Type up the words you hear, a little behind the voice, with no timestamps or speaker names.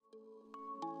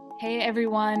Hey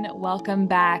everyone, welcome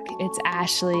back. It's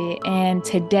Ashley, and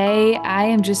today I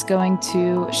am just going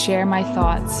to share my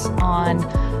thoughts on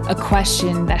a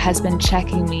question that has been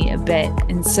checking me a bit.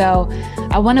 And so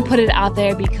I want to put it out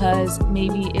there because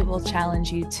maybe it will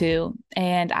challenge you too.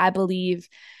 And I believe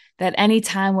that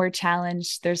anytime we're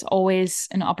challenged, there's always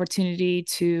an opportunity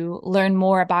to learn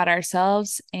more about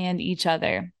ourselves and each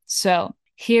other. So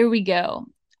here we go.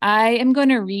 I am going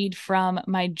to read from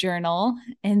my journal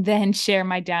and then share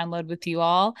my download with you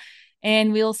all,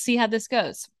 and we'll see how this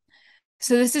goes.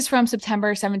 So, this is from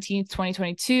September 17th,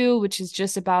 2022, which is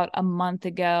just about a month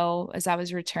ago as I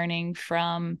was returning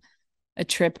from a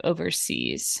trip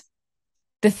overseas.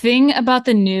 The thing about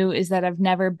the new is that I've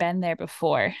never been there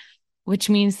before, which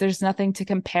means there's nothing to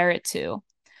compare it to.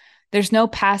 There's no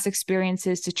past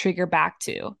experiences to trigger back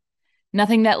to.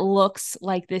 Nothing that looks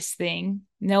like this thing,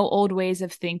 no old ways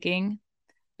of thinking.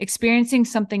 Experiencing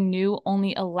something new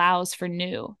only allows for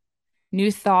new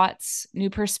thoughts, new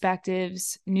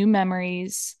perspectives, new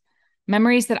memories,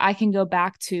 memories that I can go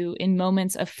back to in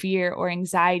moments of fear or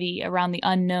anxiety around the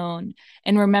unknown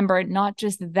and remember not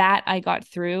just that I got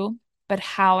through, but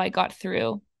how I got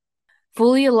through.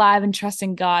 Fully alive and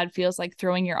trusting God feels like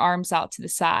throwing your arms out to the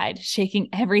side, shaking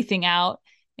everything out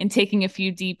and taking a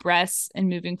few deep breaths and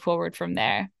moving forward from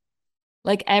there.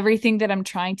 Like everything that I'm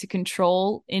trying to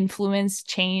control, influence,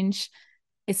 change,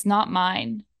 it's not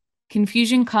mine.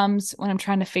 Confusion comes when I'm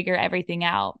trying to figure everything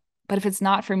out. But if it's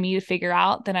not for me to figure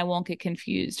out, then I won't get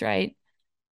confused, right?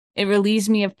 It relieves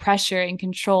me of pressure and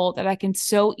control that I can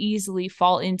so easily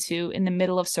fall into in the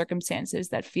middle of circumstances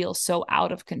that feel so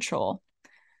out of control.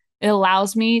 It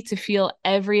allows me to feel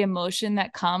every emotion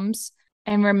that comes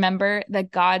and remember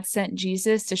that God sent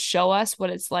Jesus to show us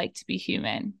what it's like to be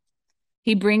human.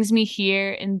 He brings me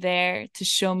here and there to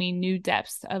show me new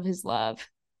depths of his love.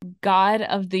 God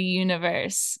of the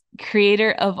universe,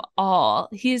 creator of all.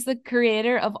 He is the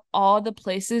creator of all the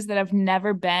places that I've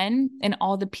never been and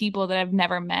all the people that I've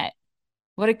never met.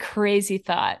 What a crazy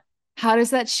thought. How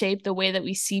does that shape the way that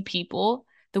we see people,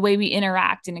 the way we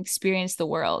interact and experience the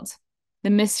world? The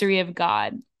mystery of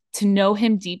God. To know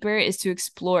him deeper is to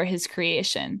explore his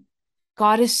creation.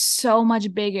 God is so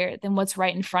much bigger than what's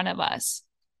right in front of us.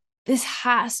 This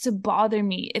has to bother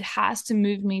me. It has to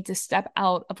move me to step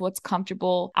out of what's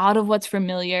comfortable, out of what's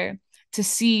familiar, to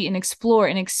see and explore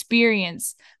and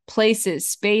experience places,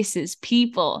 spaces,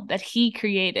 people that he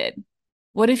created.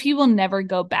 What if you will never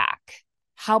go back?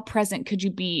 How present could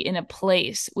you be in a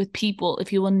place with people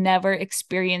if you will never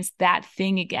experience that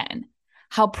thing again?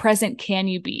 How present can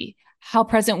you be? How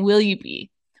present will you be?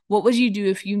 What would you do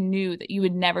if you knew that you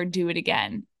would never do it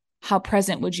again? How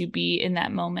present would you be in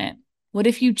that moment? What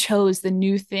if you chose the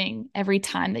new thing every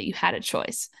time that you had a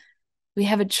choice? We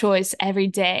have a choice every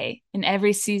day in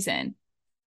every season.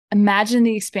 Imagine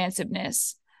the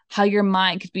expansiveness, how your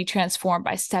mind could be transformed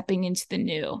by stepping into the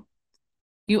new.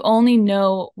 You only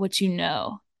know what you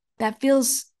know. That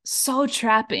feels so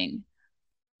trapping.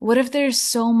 What if there's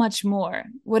so much more?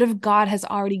 What if God has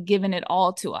already given it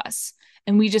all to us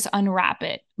and we just unwrap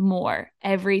it more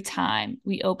every time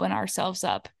we open ourselves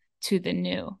up to the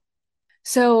new?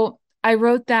 So I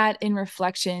wrote that in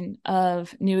reflection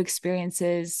of new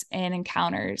experiences and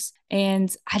encounters.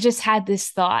 And I just had this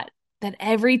thought that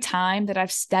every time that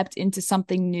I've stepped into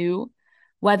something new,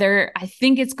 whether I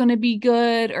think it's going to be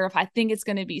good or if I think it's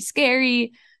going to be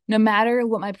scary, no matter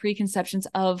what my preconceptions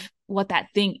of what that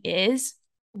thing is,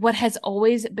 what has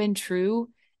always been true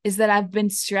is that I've been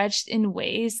stretched in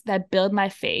ways that build my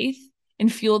faith and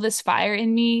fuel this fire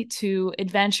in me to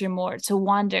adventure more, to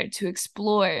wander, to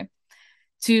explore,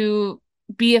 to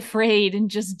be afraid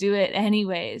and just do it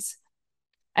anyways.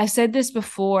 I've said this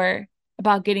before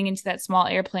about getting into that small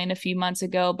airplane a few months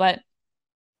ago, but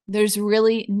there's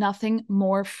really nothing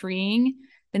more freeing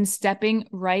than stepping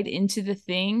right into the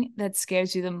thing that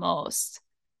scares you the most,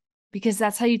 because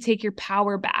that's how you take your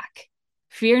power back.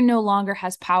 Fear no longer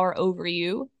has power over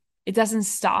you. It doesn't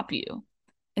stop you.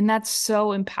 And that's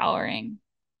so empowering.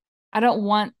 I don't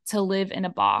want to live in a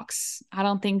box. I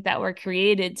don't think that we're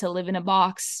created to live in a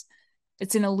box.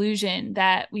 It's an illusion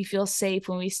that we feel safe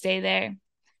when we stay there.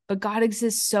 But God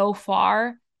exists so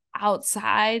far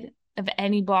outside of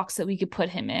any box that we could put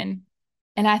him in.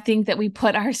 And I think that we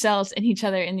put ourselves and each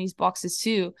other in these boxes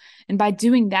too. And by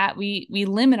doing that, we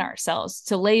limit ourselves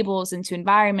to labels and to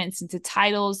environments and to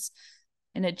titles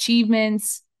and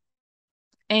achievements.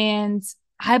 And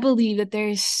I believe that there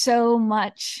is so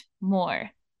much more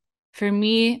for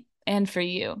me and for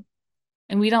you.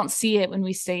 And we don't see it when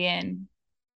we stay in.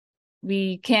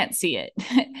 We can't see it.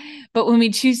 But when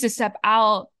we choose to step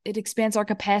out, it expands our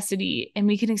capacity and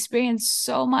we can experience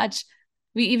so much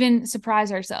We even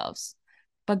surprise ourselves.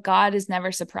 But God is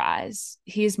never surprised.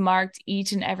 He has marked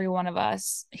each and every one of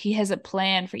us. He has a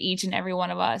plan for each and every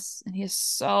one of us, and He has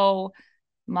so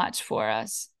much for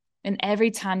us. And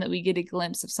every time that we get a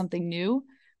glimpse of something new,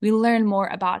 we learn more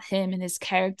about Him and His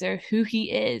character, who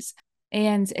He is,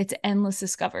 and it's endless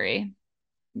discovery.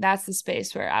 That's the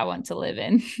space where I want to live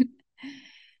in.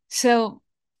 So,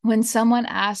 when someone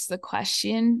asks the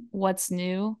question, what's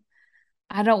new?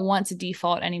 I don't want to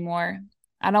default anymore.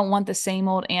 I don't want the same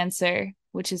old answer,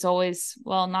 which is always,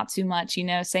 well, not too much,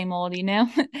 same old,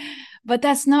 but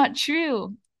that's not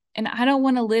true. And I don't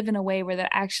want to live in a way where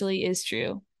that actually is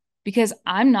true because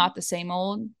I'm not the same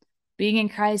old. Being in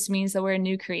Christ means that we're a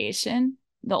new creation.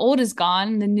 The old is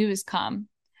gone, the new has come.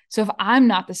 So if I'm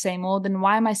not the same old, then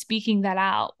why am I speaking that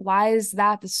out? Why is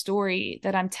that the story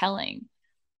that I'm telling?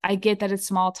 I get that it's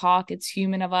small talk, it's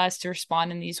human of us to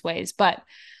respond in these ways, but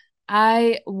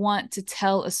I want to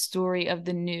tell a story of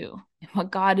the new, what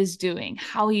God is doing,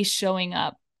 how He's showing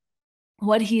up,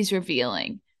 what He's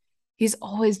revealing. He's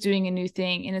always doing a new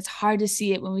thing. And it's hard to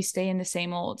see it when we stay in the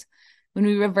same old, when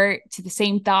we revert to the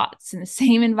same thoughts and the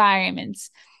same environments.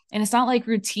 And it's not like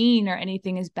routine or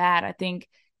anything is bad. I think,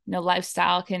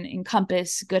 lifestyle can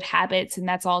encompass good habits and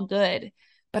that's all good.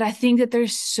 But I think that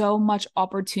there's so much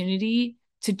opportunity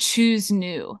to choose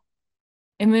new.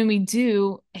 And when we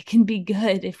do, it can be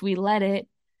good if we let it.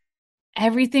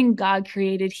 Everything God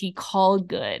created, He called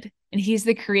good. And He's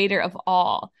the creator of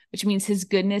all, which means His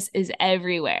goodness is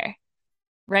everywhere.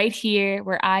 Right here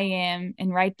where I am,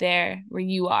 and right there where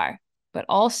you are. But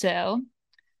also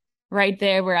right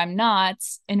there where I'm not,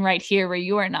 and right here where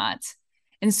you're not.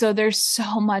 And so there's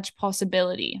so much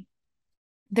possibility.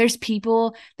 There's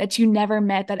people that you never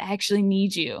met that actually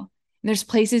need you. And there's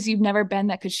places you've never been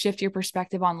that could shift your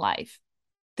perspective on life.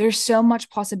 There's so much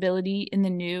possibility in the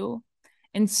new.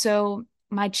 And so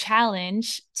my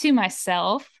challenge to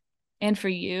myself and for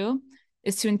you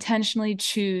is to intentionally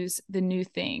choose the new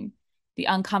thing, the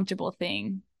uncomfortable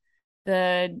thing,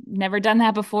 the never done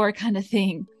that before kind of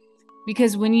thing.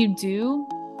 Because when you do,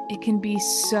 it can be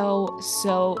so,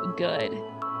 so good.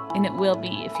 And it will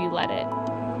be if you let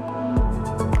it.